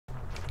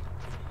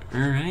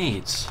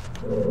Alright.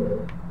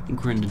 I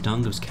think we're in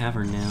Dodongo's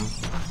Cavern now.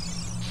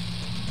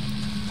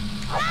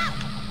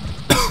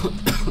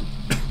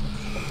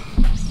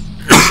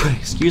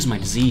 Excuse my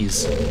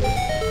disease.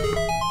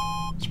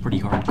 It's pretty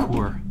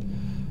hardcore.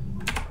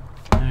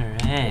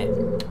 Alright.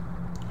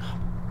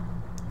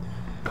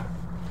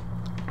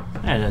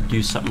 I had to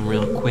do something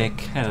real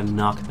quick. I had to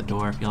knock at the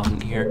door if y'all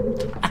didn't hear.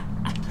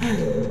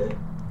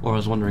 Or I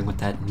was wondering what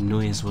that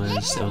noise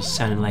was. It was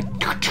sounding like...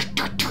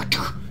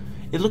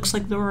 It looks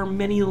like there are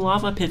many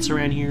lava pits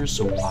around here,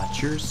 so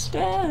watch your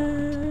step.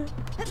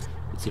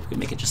 Let's see if we can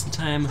make it just in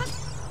time.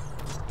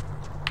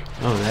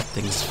 Oh, that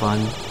thing's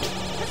fun.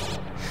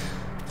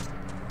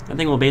 That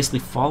thing will basically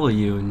follow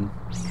you and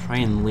try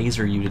and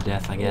laser you to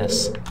death, I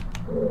guess.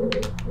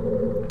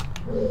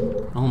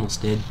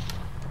 Almost did.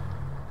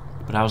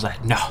 But I was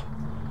like, no!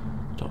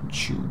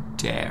 Don't you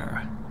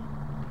dare.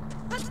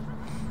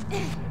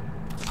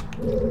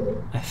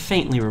 I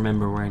faintly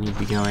remember where I need to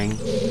be going.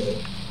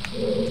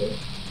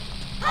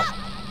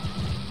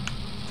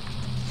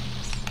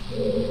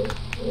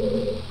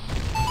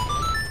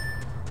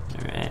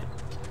 Alright.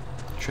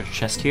 Treasure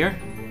chest here.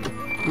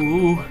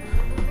 Ooh.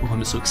 Ooh,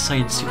 I'm so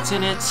excited to see what's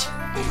in it.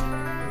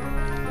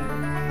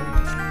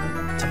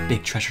 It's a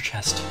big treasure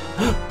chest.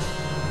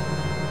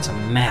 It's a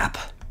map.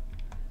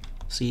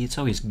 See, it's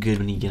always good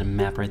when you get a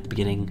map right at the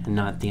beginning and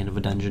not at the end of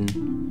a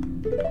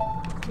dungeon.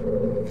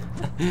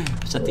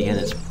 It's at the end,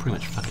 it's pretty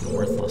much fucking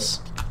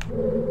worthless.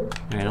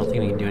 Alright, I don't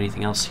think we can do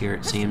anything else here,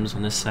 it seems,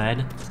 on this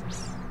side.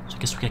 So I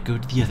guess we gotta go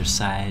to the other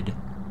side.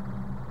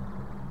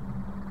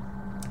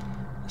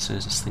 As soon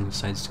as this thing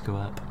decides to go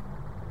up.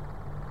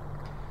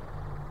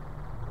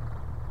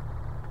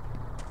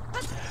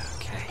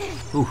 Okay.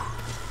 Ooh,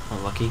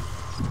 we're lucky.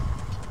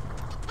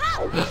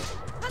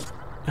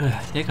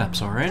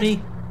 Hiccups already?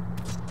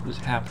 What is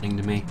happening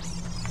to me?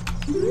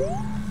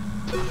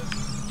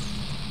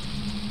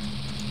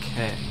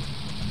 Okay.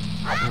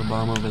 Throw a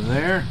bomb over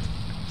there.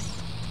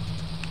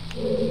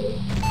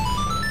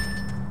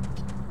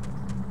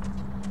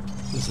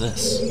 What's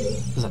this?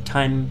 Is this a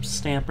time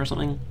stamp or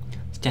something?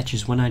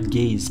 Statue's one-eyed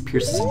gaze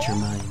pierces into your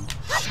mind.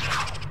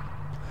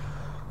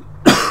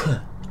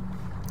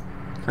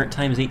 Current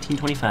time is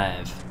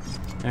 1825.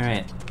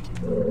 Alright.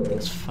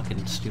 It's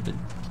fucking stupid.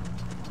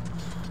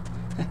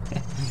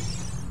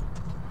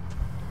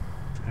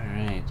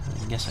 Alright,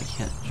 I guess I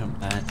can't jump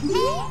that.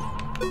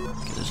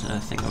 Okay, there's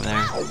another thing over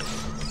there.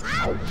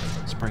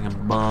 Let's bring a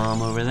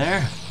bomb over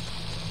there.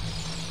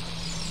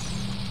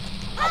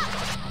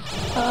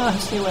 Ah,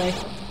 stay away.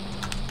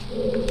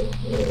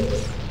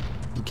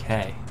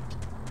 Okay.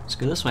 Let's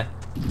go this way.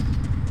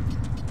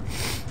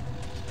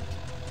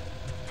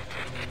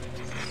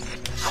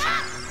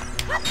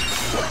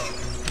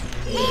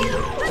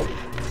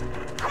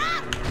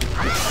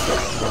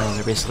 Oh,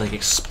 they're basically like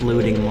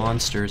exploding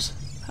monsters.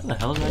 How the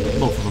hell did I get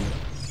both of them?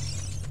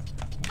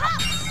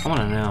 I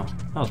wanna know.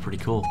 That was pretty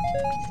cool.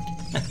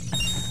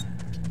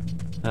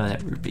 Oh,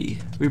 that rupee.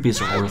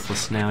 Rupees are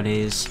worthless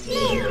nowadays.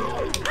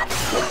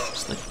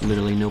 Just like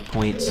literally no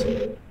point.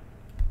 Here,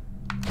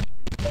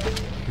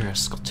 a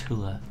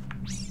Skulltula.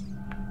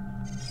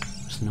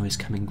 Where's the noise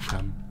coming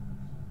from?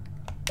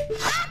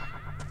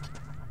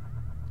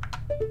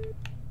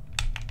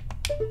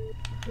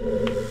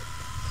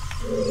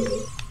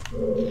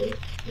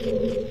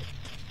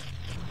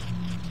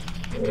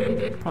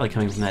 Probably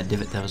coming from that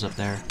divot that was up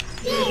there.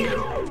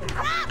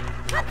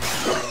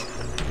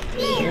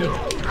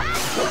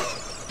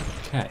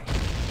 Okay.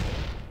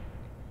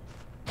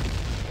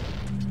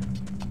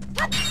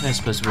 I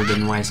suppose it would have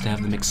been wise to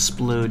have them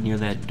explode near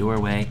that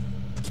doorway.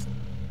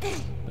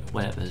 But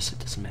whatever, it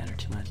doesn't matter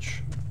too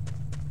much.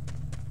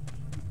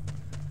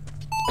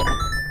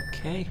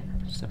 Okay,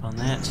 step on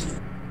that.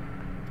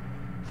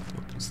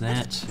 Opens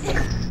that.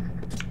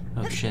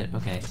 Oh shit,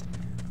 okay.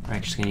 We're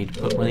actually gonna need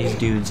to put one of these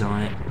dudes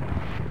on it.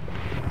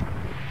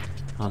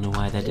 I don't know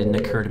why that didn't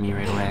occur to me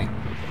right away.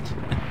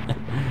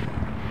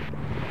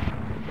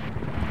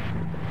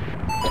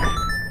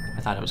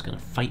 I thought it was gonna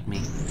fight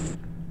me.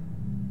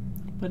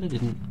 But it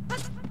didn't.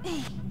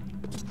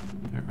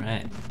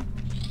 Alright.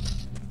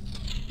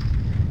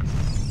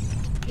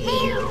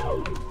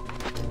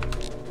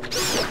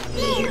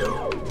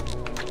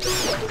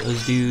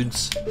 Those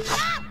dudes.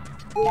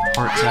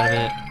 Hearts out of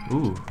it.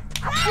 Ooh.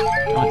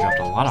 Oh, I dropped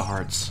a lot of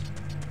hearts.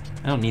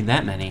 I don't need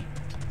that many.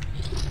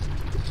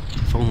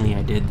 If only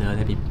I did, though,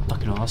 that'd be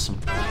fucking awesome.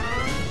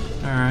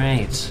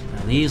 Alright,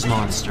 now these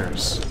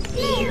monsters.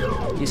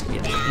 These can be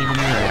a pain in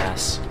your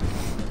ass.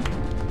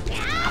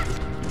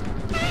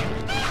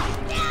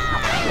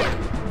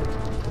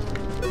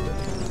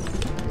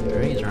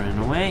 Alright, he's running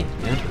away.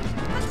 Good.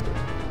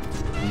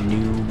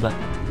 Noob.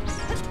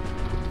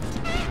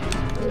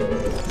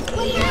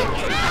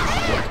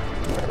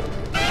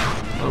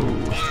 Oh.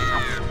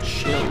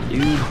 Chill,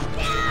 dude.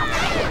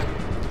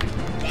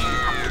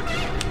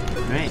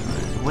 Alright,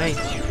 away.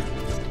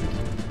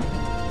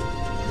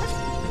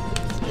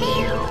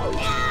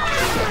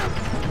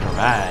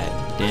 Alright,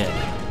 dead.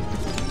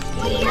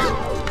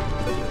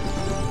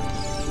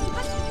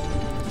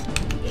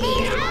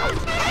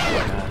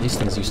 God. These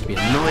things used to be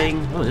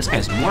annoying. Oh, this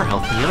guy's more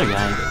health than the other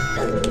guy.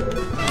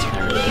 That's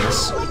kind of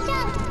ridiculous.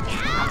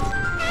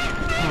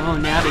 Oh,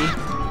 Nabby.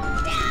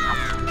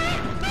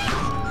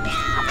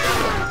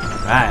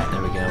 Alright,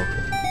 there we go.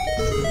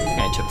 That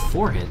guy took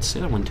 4 hits. The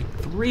other one took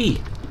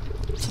 3.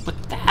 What's up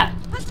with that?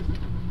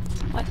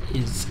 What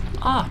is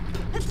up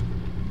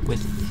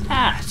with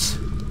that?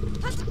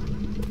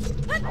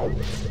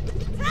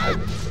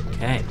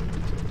 Okay.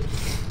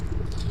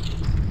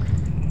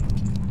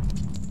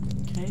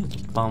 Okay, there's a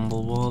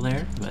bumble wall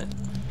there, but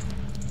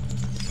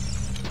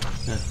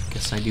I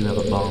guess I do have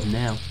a bomb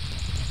now.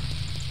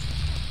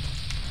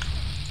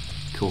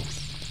 Cool.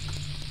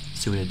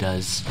 See what it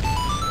does.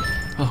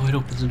 Oh, it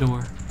opens a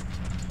door.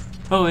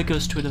 Oh, it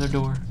goes to another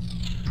door.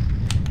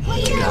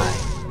 Die.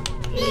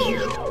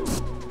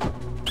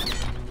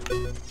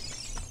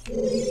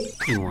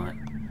 What do you want?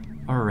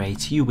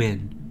 Alright, you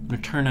win. In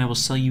return, I will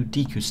sell you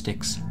Deku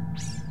sticks.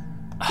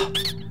 Oh.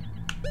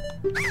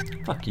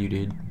 Fuck you,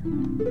 dude.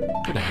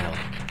 What the hell?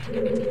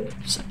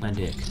 Suck my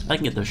dick. I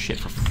can get those shit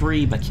for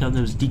free by killing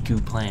those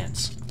Deku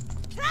plants.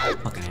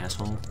 Fucking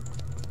asshole.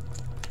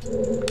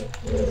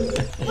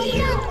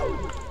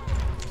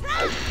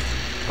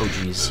 Oh,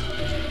 jeez.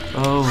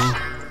 Oh.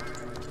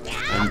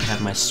 I didn't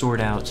have my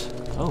sword out.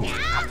 Oh.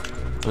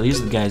 Well, these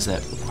are the guys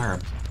that require a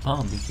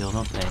bomb to kill,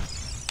 don't they?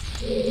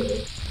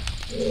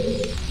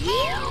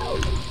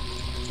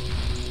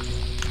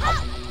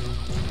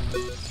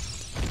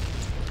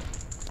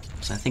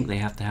 So I think they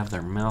have to have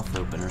their mouth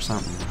open or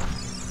something.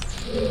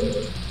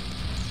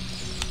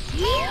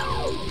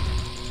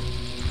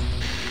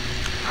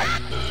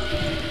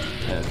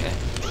 Okay.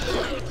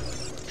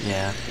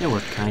 Yeah, it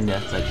worked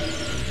kinda, but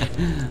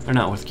they're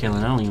not worth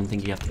killing. I don't even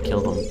think you have to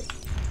kill them.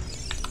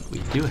 What we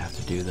do have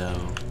to do,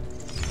 though,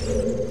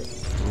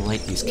 is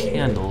light these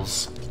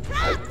candles.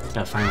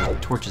 Gotta find where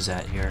the torch is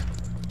at here.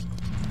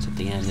 It's at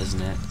the end,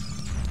 isn't it?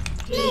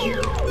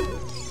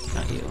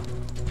 Not you.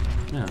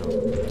 No.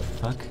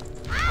 Fuck.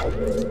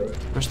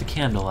 Where's the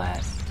candle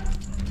at?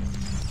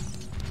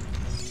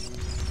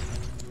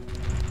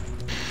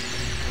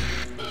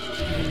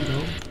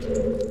 Candle.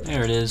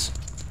 There it is.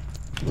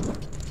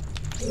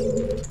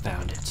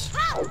 Found it.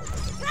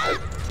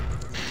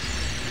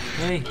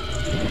 Okay.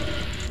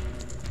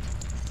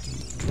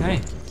 Okay.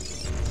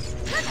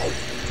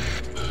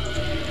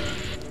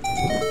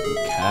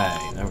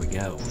 Okay, there we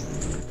go.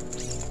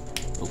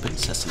 Open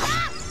sesame.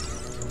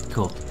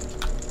 Cool.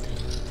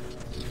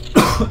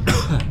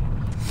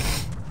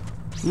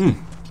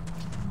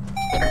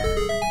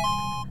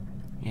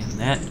 And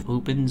that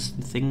opens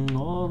the thing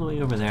all the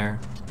way over there.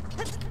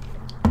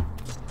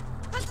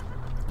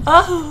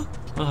 Oh!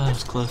 Oh, that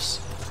was close.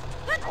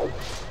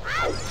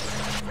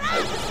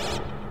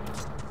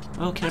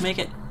 Oh, can I make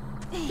it?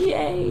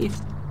 Yay!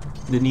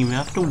 Didn't even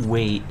have to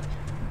wait.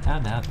 How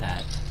about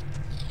that?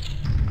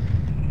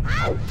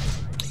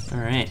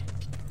 Alright.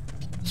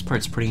 This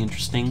part's pretty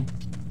interesting.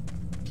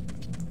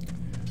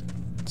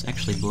 Let's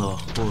actually blow a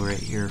hole right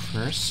here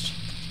first.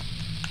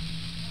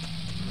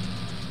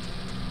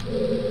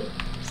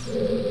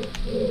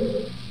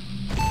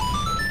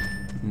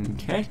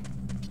 Okay.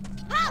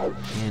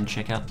 And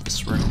check out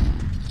this room.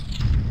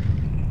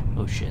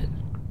 Oh shit.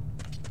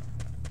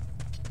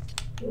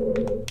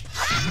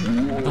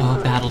 Oh,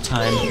 battle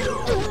time.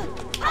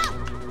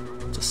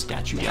 It's a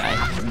statue guy.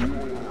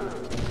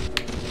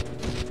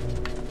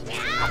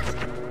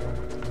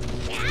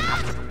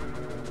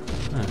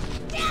 Huh.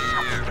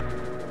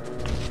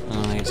 I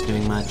don't think it's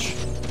doing much.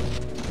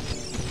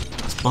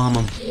 Let's bomb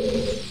him.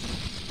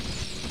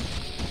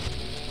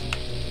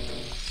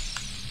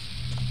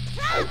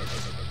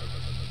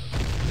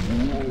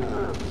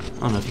 I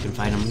don't know if you can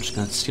find him. I'm just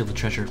gonna steal the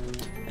treasure.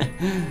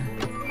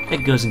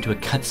 It goes into a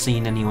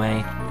cutscene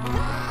anyway,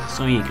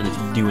 so he ain't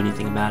gonna do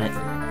anything about it.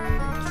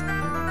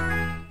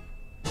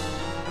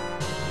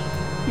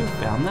 You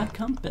found that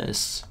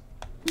compass.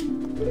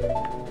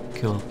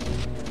 Cool.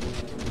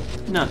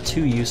 Not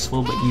too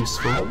useful, but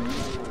useful.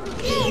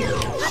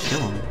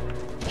 Kill him.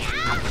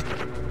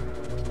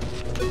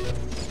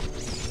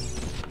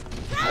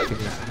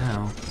 Figure out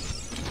how.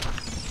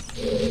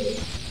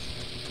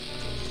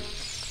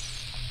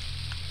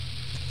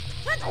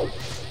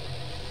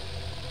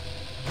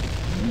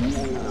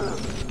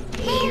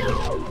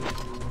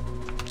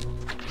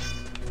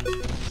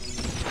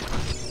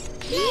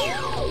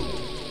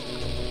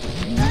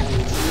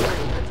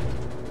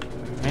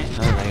 Alright,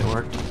 another way it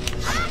worked.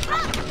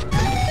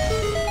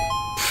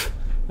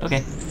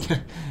 Okay.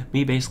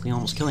 Me basically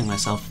almost killing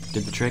myself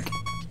did the trick.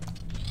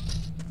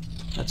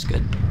 That's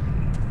good.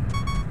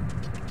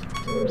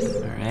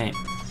 Alright.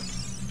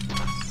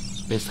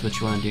 So basically what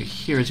you want to do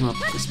here is you want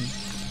to put this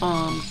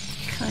bomb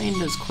kind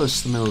of as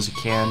close to the middle as you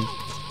can.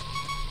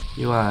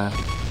 You want to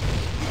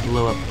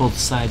blow up both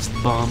sides of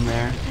the bomb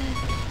there.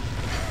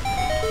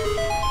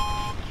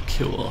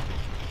 Cool.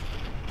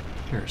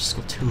 Here,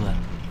 Skulltula.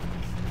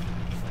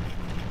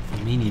 I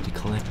may need to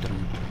collect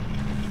them.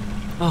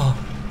 Oh,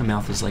 my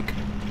mouth is like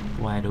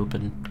wide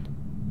open.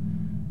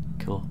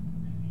 Cool.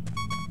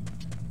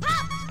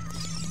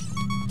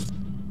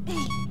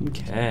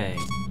 Okay.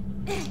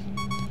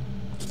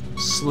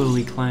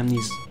 slowly climb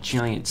these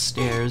giant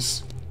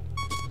stairs.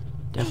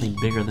 Definitely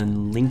bigger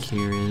than Link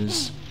here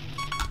is.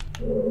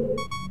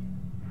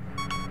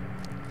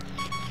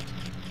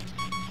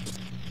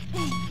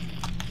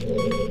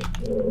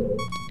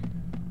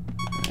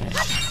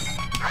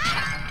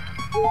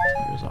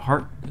 There's a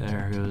heart.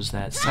 There goes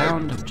that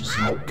sound, which is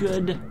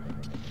good.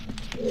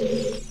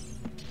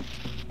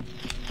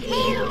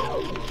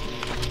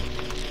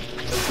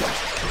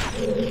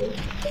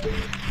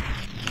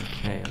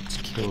 Okay, let's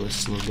kill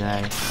this little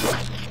guy.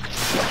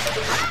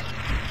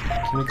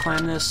 Can we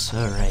climb this?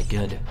 Alright,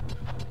 good.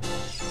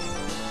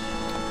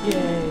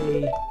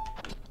 Yay!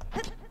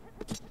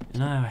 And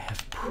now I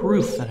have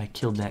proof that I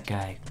killed that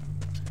guy.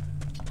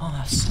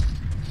 Awesome.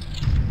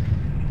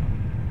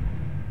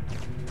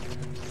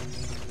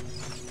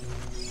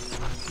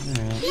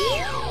 Alright.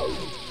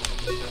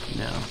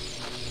 No.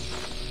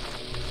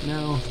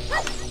 No.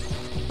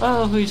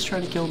 Oh, he's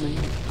trying to kill me.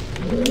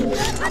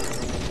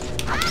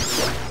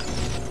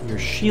 Your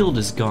shield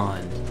is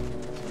gone.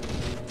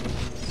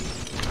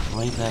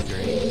 Well, ain't that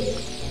great.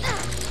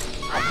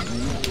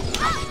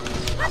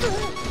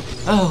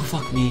 Oh,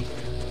 fuck me.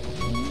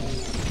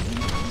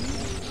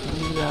 I'm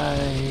gonna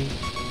die.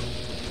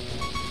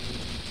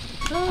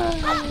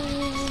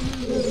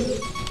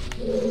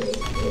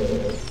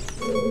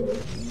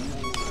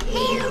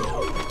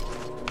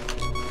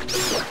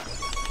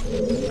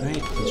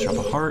 Alright, let's drop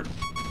a heart.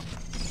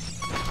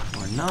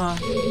 Or not.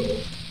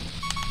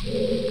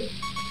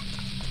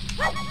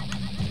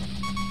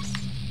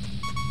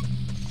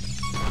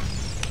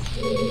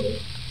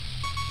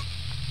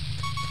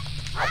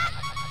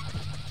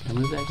 Can I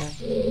move that guy?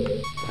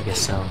 I guess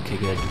so. Okay,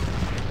 good.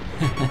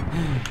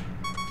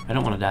 I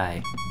don't want to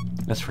die.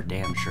 That's for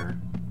damn sure.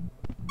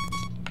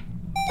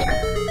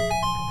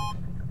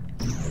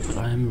 But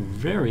I'm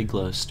very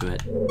close to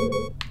it.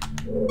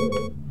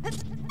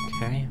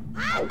 Okay.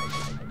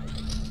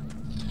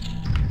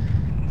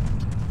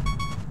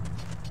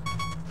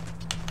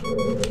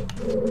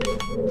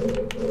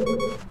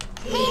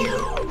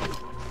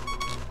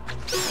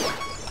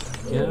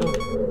 Go.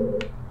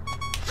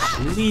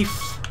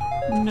 Leaf.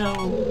 No.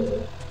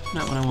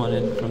 Not what I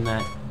wanted from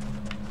that.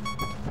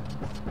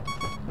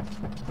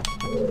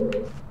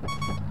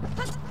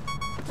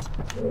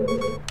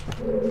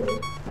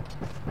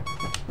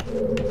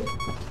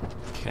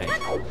 Okay.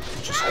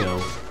 Just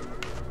go.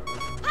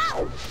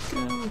 Go.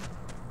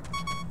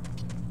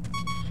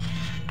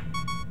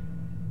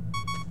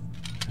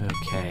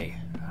 Okay.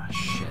 Ah,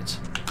 shit.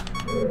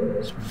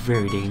 It's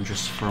very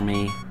dangerous for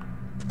me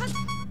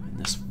in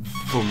this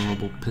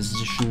vulnerable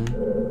position.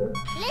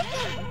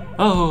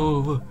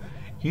 Oh!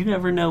 You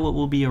never know what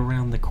will be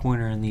around the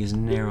corner in these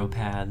narrow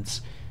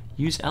paths.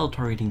 Use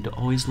Altar reading to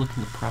always look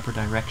in the proper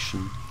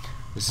direction.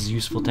 This is a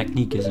useful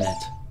technique, isn't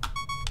it?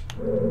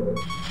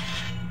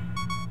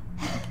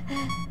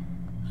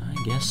 I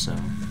guess so.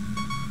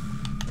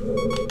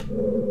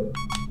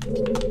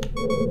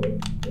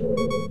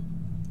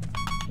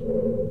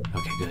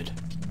 Okay, good.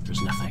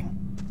 There's nothing.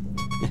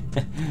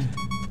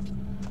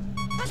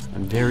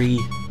 I'm very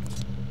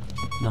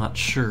not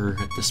sure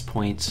at this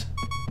point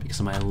because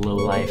of my low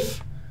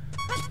life.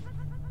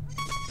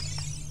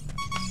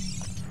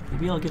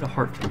 Maybe I'll get a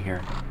heart from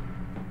here.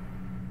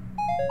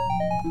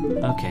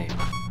 Okay.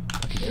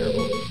 Fucking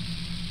terrible.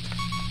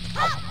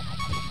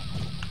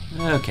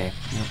 Okay.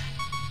 Yep.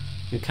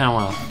 You kind of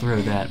want to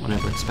throw that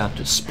whenever it's about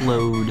to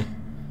explode.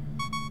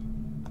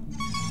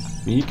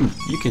 I mean,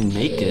 you can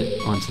make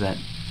it onto that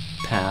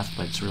path,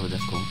 but it's really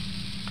difficult.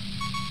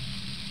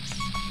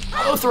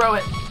 Oh, throw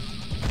it!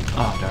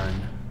 Oh,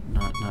 darn.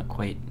 Not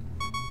quite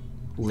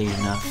late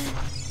enough.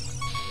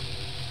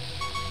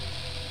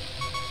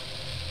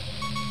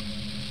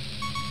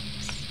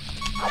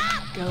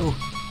 Go.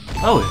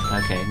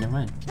 Oh, okay, never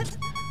mind.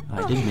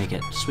 Oh, I did make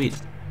it. Sweet.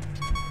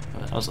 Oh,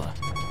 that was a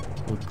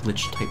little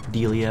glitch type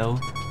dealio.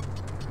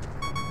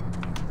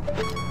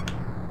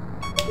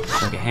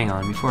 Okay, hang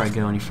on. Before I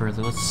go any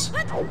further, let's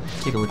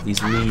take a look at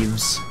these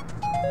leaves.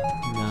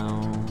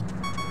 No.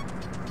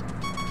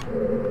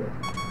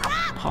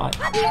 Pot.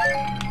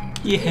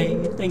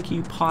 Yay, thank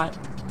you, Pot.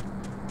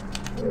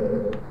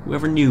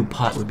 Whoever knew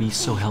Pot would be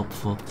so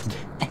helpful.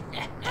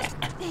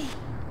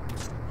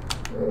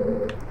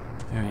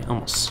 Alright,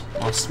 almost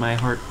lost my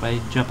heart by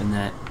jumping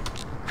that.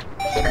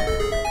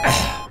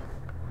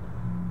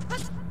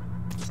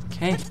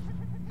 Okay.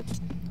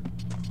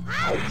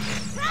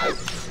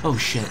 Oh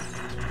shit.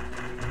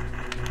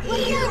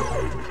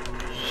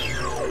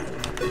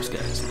 Those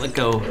guys, let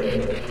go.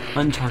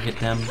 Untarget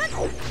them.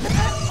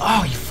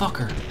 Oh, you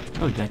fucker.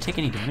 Oh, did I take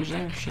any damage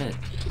there? Shit.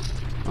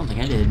 I don't think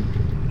I did.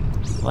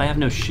 Well, I have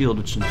no shield,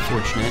 which is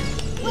unfortunate.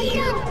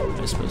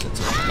 I suppose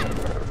that's okay.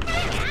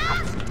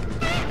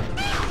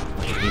 I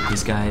hate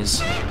these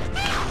guys.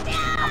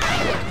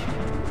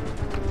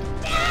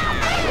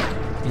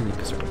 Mainly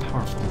because they're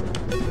powerful.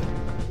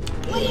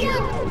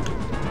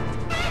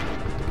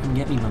 Come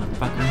get me,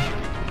 motherfucker.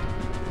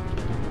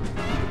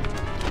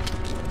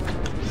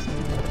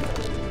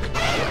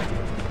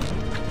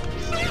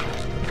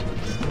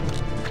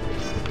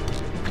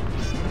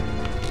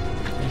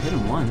 hit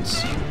him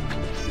once.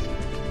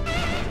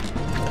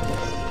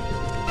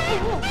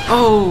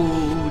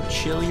 Oh,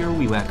 chill your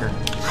wee whacker.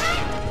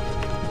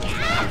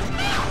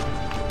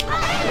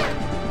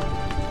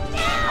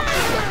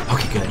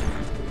 Okay, good.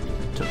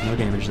 Took no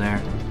damage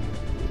there.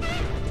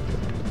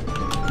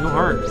 No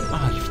heart.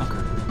 Oh, you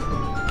fucker.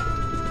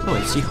 Oh,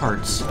 I see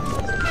hearts.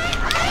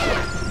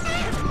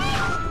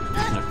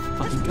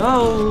 Fucking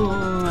go!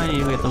 I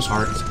need to get those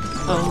hearts.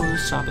 Oh,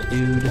 stop it,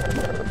 dude.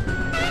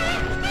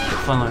 Quit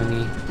following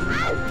me.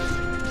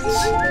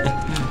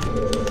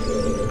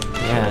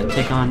 Yeah,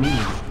 take on me,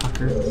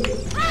 fucker.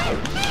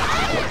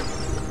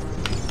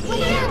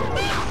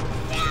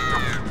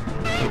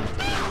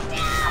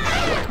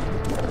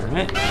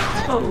 Alright.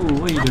 Oh,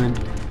 what are you doing?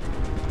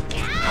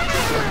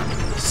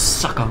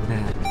 Suck on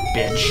that,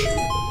 bitch.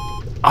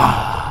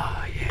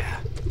 Ah,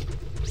 yeah.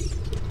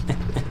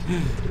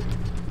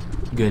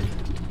 Good.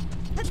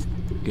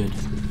 Good.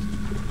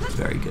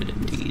 Very good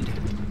indeed.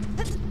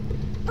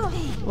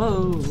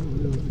 Whoa,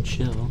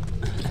 chill.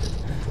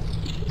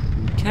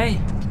 Okay.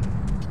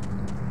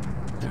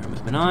 Now we're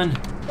moving on.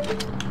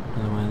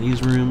 Another one of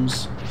these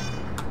rooms.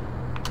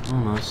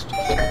 Almost.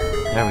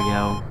 There we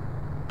go.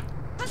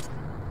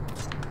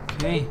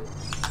 Okay.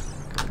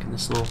 Look in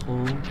this little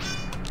hole.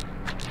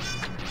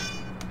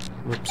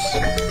 Whoops.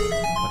 Fuck,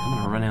 I'm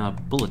gonna run out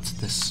of bullets at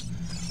this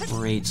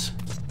rate.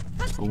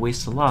 A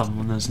waste of love,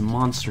 one of those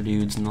monster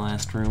dudes in the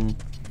last room.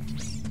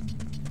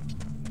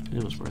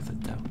 It was worth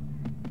it, though.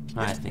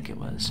 I think it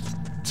was.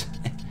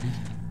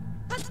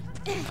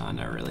 Oh,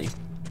 not really.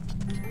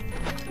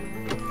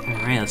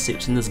 Alright, let's see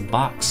what's in this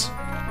box.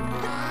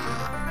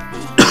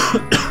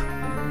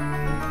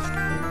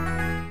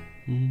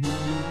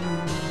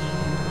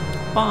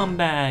 Bomb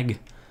bag!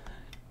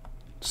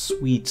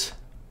 Sweet.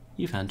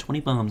 You found 20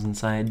 bombs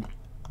inside.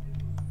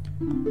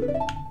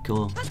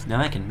 Cool.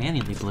 Now I can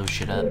manually blow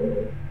shit up.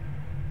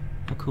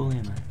 How cool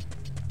am I?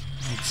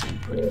 That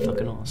seemed pretty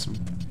fucking awesome.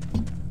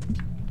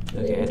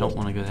 Okay, I don't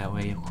want to go that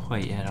way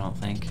quite yet, I don't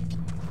think.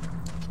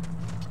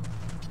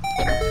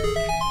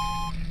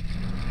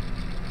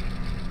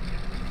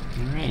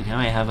 Alright, now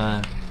I have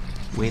a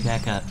way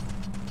back up.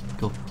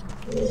 Cool.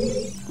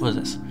 What is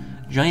this?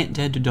 Giant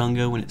dead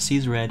Dodongo, when it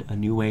sees red, a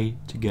new way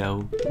to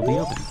go will be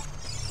open.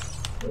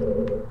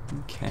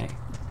 Okay.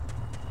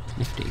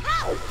 Nifty.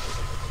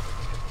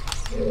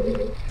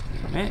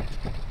 Alright.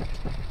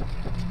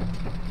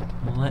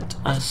 Let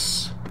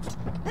us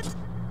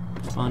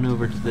move on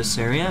over to this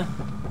area.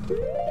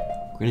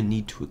 We're gonna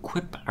need to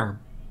equip our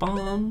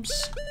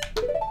bombs.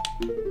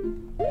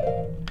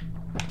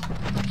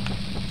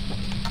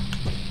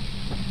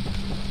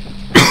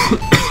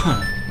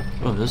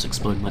 Oh, those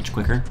explode much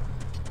quicker.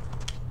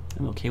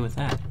 I'm okay with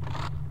that.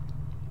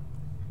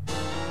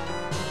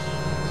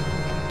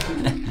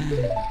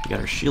 We got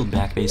our shield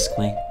back,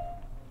 basically.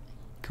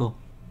 Cool,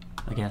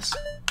 I guess.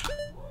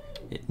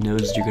 It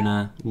knows you're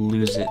gonna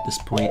lose it at this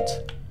point.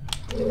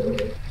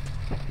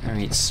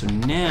 Alright, so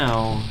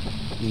now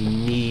we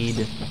need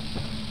to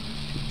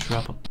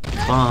drop a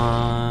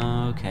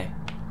bomb. Okay.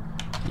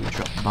 You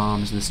drop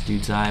bombs in this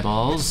dude's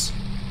eyeballs.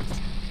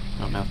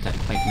 I don't know if that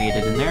quite made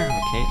it in there.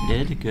 Okay,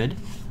 it did. Good.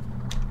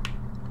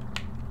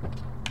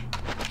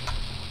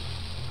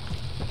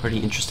 Pretty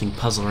interesting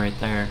puzzle right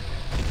there.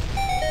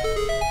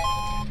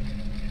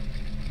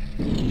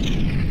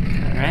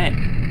 Alright.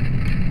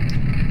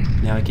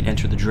 Now I can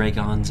enter the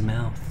Dragon's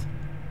mouth.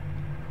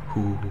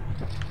 Ooh,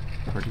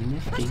 pretty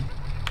nifty.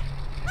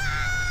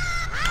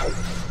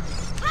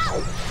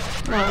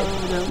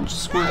 No, don't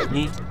squirt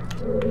me.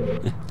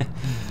 You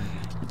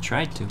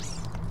tried to.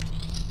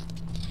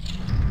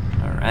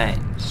 Alright,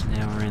 so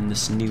now we're in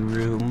this new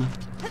room.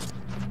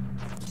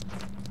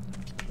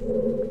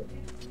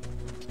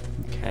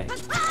 Okay.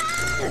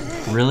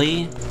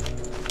 Really?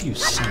 You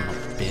son of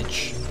a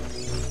bitch.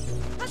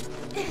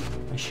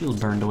 My shield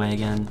burned away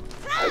again.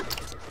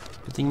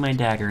 Good thing my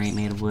dagger ain't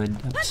made of wood.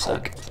 That would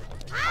suck.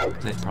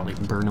 That'd probably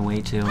burn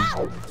away too.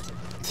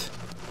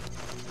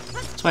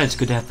 That's why it's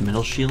good to have the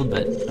middle shield,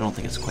 but I don't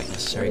think it's quite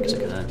necessary because it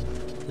kinda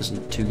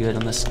isn't too good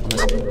on this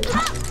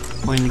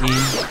point in the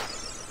game.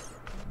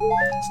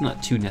 It's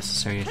not too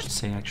necessary, I should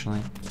say,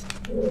 actually.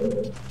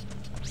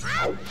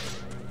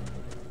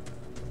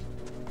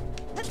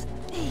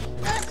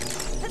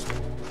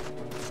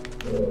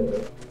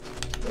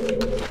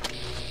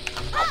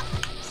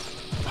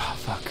 Oh,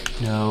 fuck.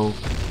 No.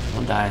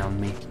 Don't die on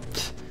me.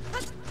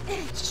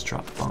 Let's just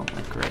drop a bomb,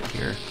 like, right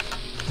here.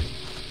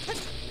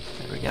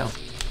 There we go.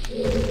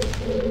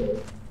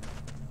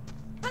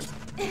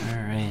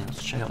 Alright,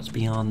 let's check out what's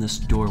beyond this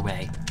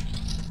doorway.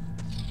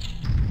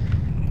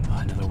 Oh,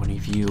 another one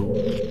of you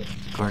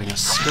guarding a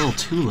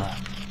Skulltula.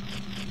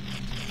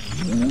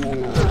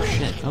 Oh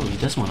shit, oh, he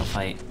does want to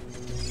fight.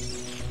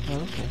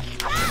 Oh, okay.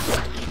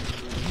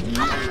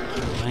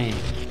 I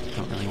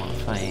don't really want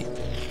to fight.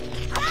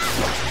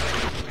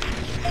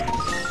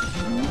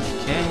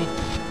 Okay,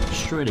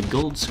 destroyed a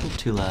gold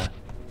Skulltula.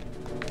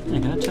 I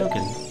got a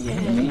token.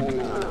 Yay!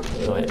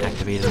 Oh, I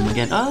activated him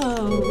again.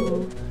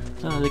 Oh!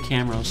 Oh, the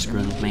camera was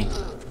screwing with me.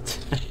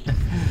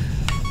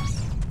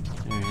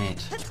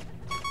 Alright.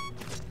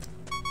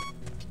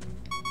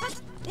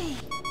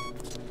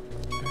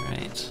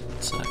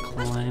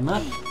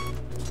 up.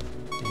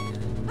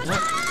 And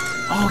up.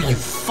 Oh, you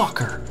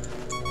fucker!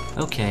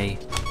 Okay.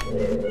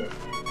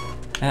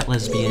 That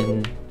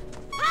lesbian...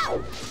 I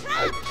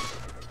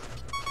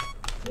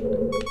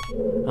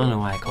don't know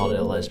why I called it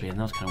a lesbian.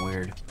 That was kind of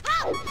weird.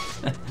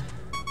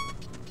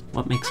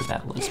 What makes a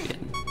bad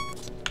lesbian?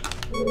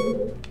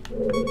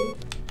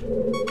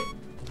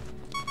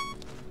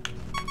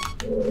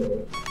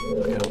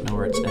 I don't know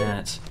where it's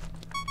at.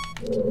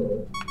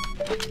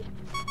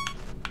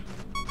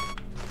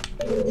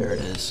 There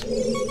it is.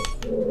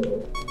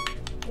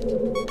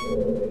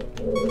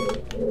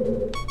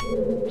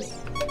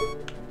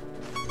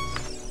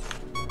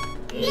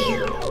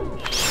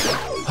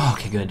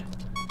 Okay, good.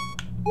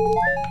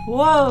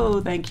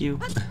 Whoa, thank you.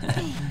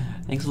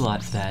 Thanks a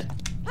lot for that.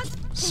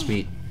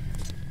 Sweet.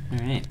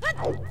 Alright.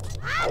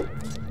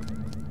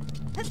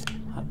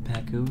 Hop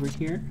back over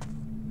here.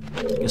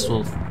 Guess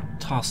we'll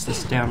toss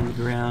this down on the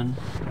ground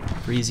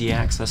for easy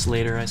access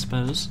later, I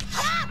suppose.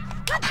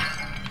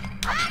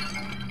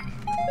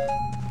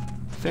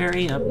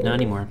 Fairy, up, not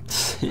anymore.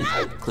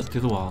 Clip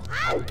through the wall.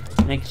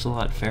 Thanks a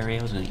lot, Fairy.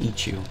 I was gonna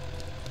eat you.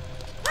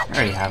 I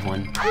already have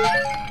one.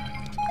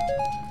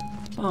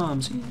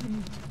 Bombs, yay.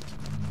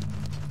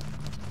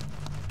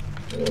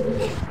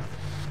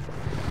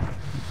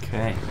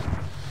 Okay.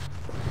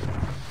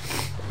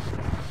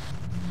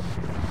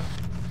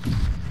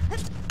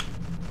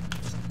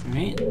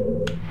 Alright.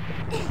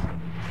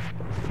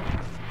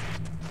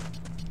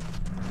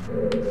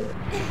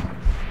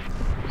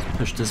 Let's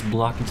push this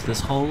block into this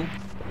hole.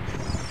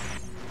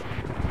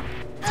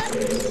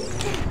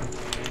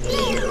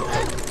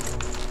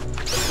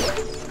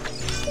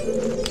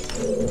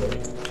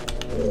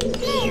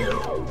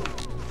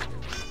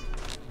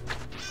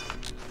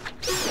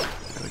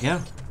 There we go.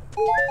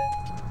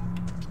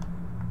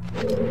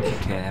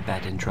 Okay, that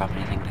bat didn't drop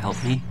anything to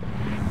help me.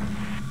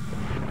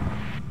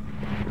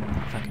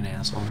 Fucking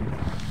asshole.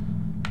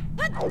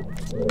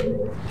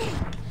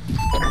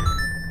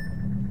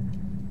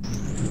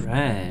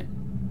 Alright.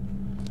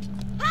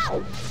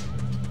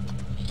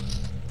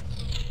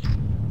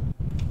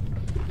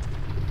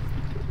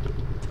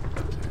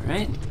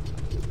 Alright.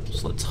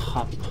 So let's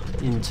hop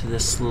into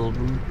this little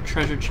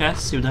treasure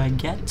chest, see what I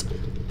get.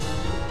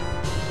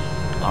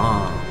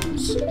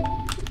 Bombs.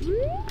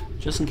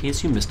 Just in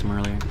case you missed them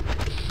earlier.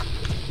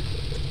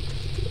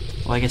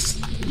 Well, I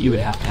guess you would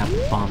have to have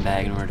a bomb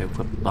bag in order to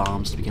equip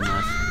bombs to begin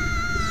with.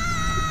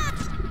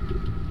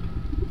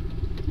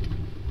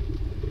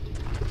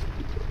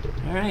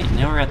 Alright,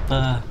 now we're at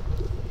the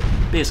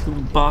basically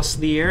the boss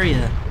of the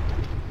area.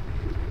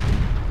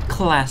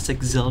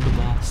 Classic Zelda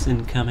boss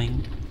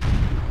incoming.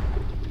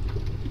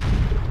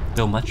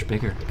 Though much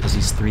bigger, because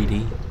he's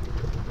 3D.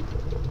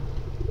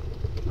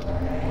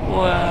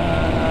 Whoa!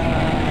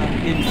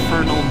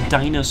 Infernal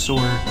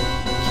Dinosaur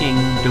King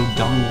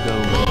Dodongo.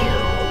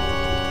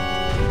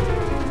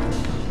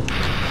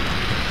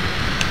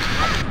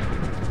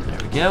 There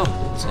we go.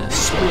 Let's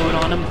explode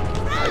on him.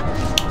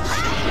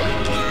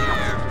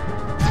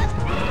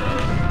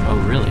 Oh,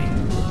 really?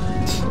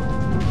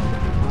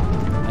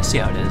 I see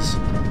how it is.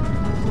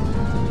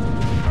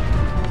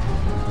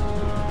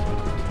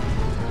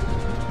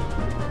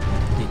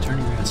 Hey,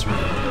 turning around, sir.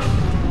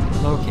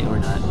 Okay, we're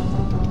not.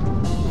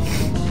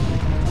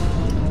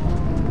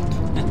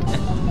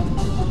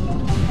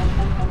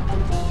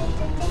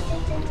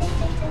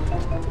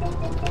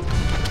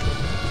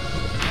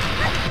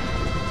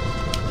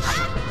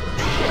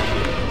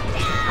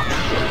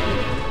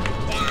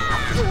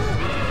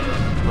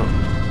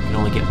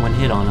 Get one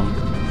hit on him.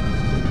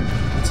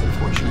 That's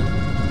unfortunate.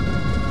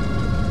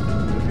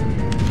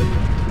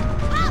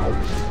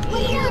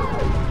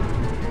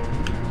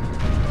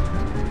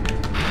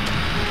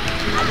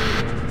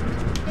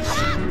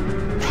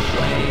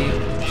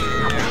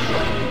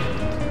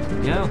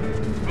 Go.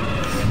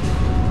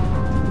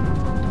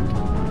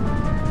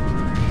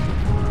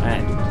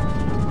 Alright.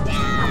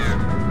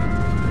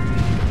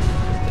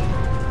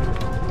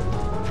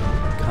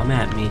 Come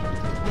at me.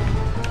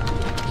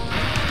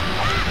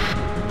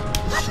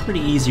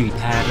 Pretty easy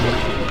pattern.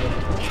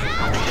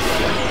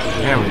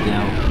 There we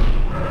go.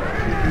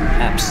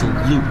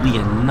 Absolutely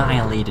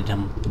annihilated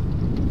him.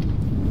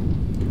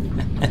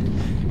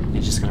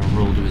 He's just gonna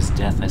roll to his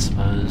death, I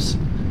suppose.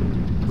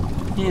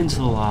 Into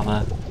the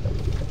lava.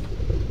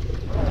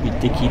 You'd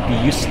think he'd be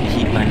used to the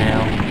heat by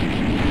now.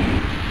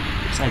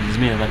 Besides, he's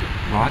made of like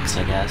rocks,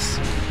 I guess.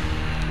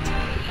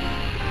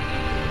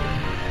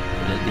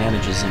 But it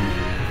damages him.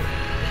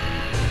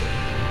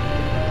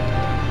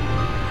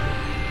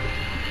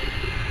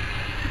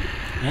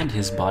 And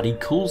his body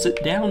cools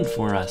it down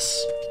for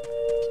us.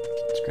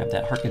 Let's grab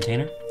that heart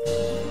container.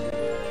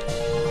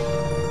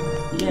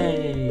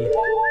 Yay!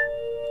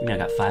 Now I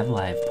got 5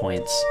 live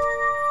points.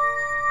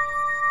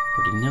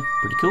 Pretty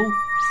cool.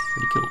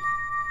 Pretty cool.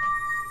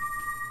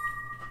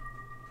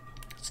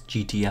 It's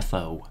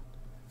GTFO.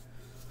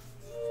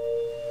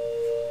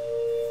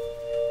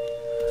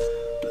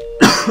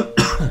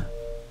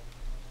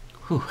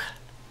 Whew.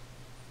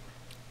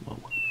 Whoa.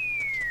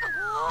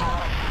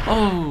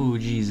 Oh,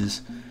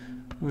 Jesus.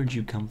 Where'd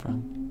you come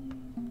from?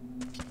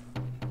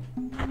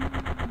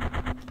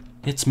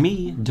 It's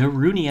me,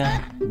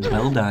 Darunia.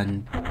 Well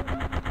done.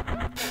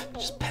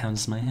 Just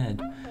pounds my head.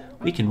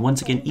 We can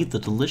once again eat the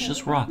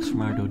delicious rocks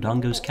from our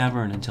Dodongo's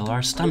cavern until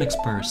our stomachs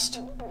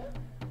burst.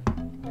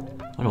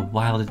 What a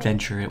wild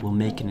adventure. It will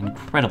make an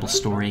incredible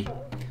story.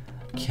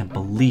 I can't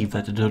believe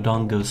that the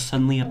Dodongos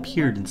suddenly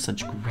appeared in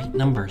such great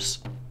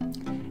numbers.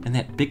 And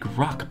that big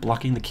rock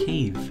blocking the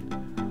cave.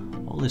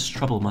 All this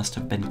trouble must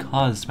have been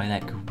caused by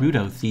that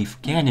Gerudo thief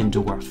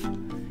Ganondorf.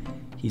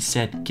 He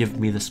said, "Give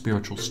me the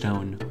spiritual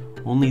stone.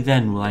 Only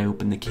then will I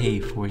open the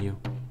cave for you."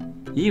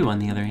 You, on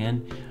the other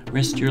hand,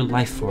 risked your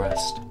life for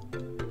us.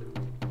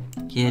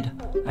 Kid,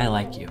 I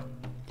like you.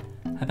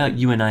 How about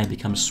you and I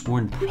become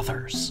sworn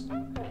brothers?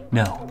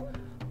 No,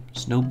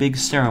 there's no big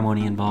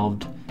ceremony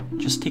involved.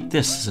 Just take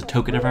this as a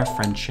token of our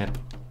friendship.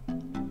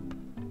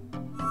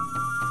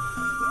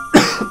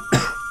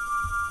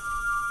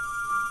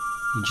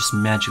 He just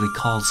magically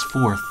calls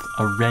forth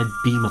a red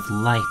beam of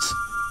light,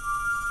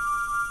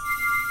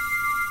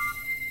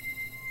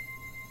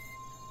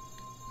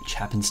 which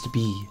happens to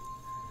be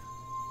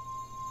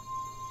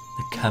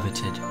the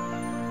coveted,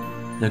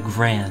 the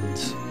grand,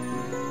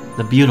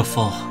 the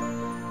beautiful,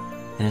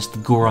 and as the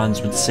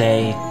Gorons would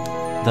say,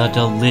 the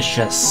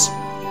delicious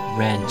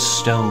red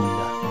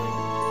stone.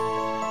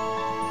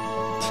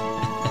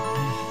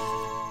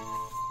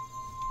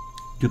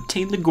 You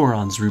obtain the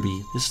Goron's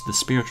ruby. This is the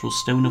spiritual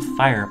stone of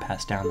fire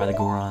passed down by the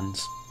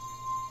Gorons.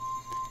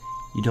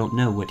 You don't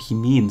know what he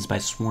means by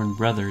sworn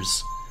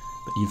brothers,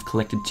 but you've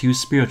collected 2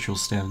 spiritual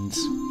stones.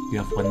 You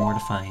have 1 more to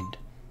find.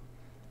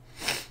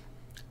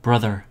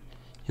 Brother,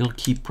 you'll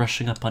keep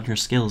brushing up on your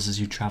skills as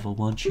you travel,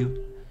 won't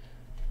you?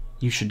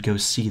 You should go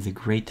see the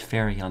great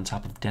fairy on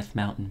top of Death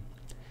Mountain.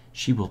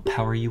 She will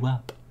power you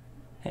up.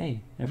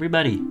 Hey,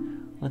 everybody,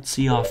 let's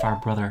see off our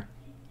brother.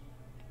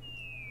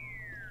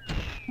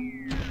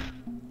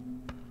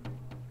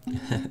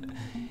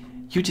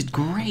 You did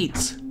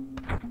great!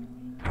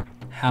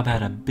 How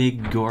about a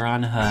big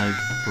Goron hug,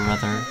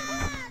 brother?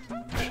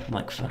 I'm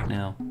like, fuck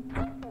now.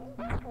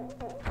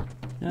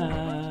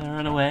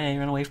 Run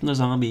away from the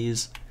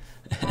zombies.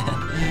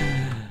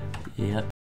 Yep.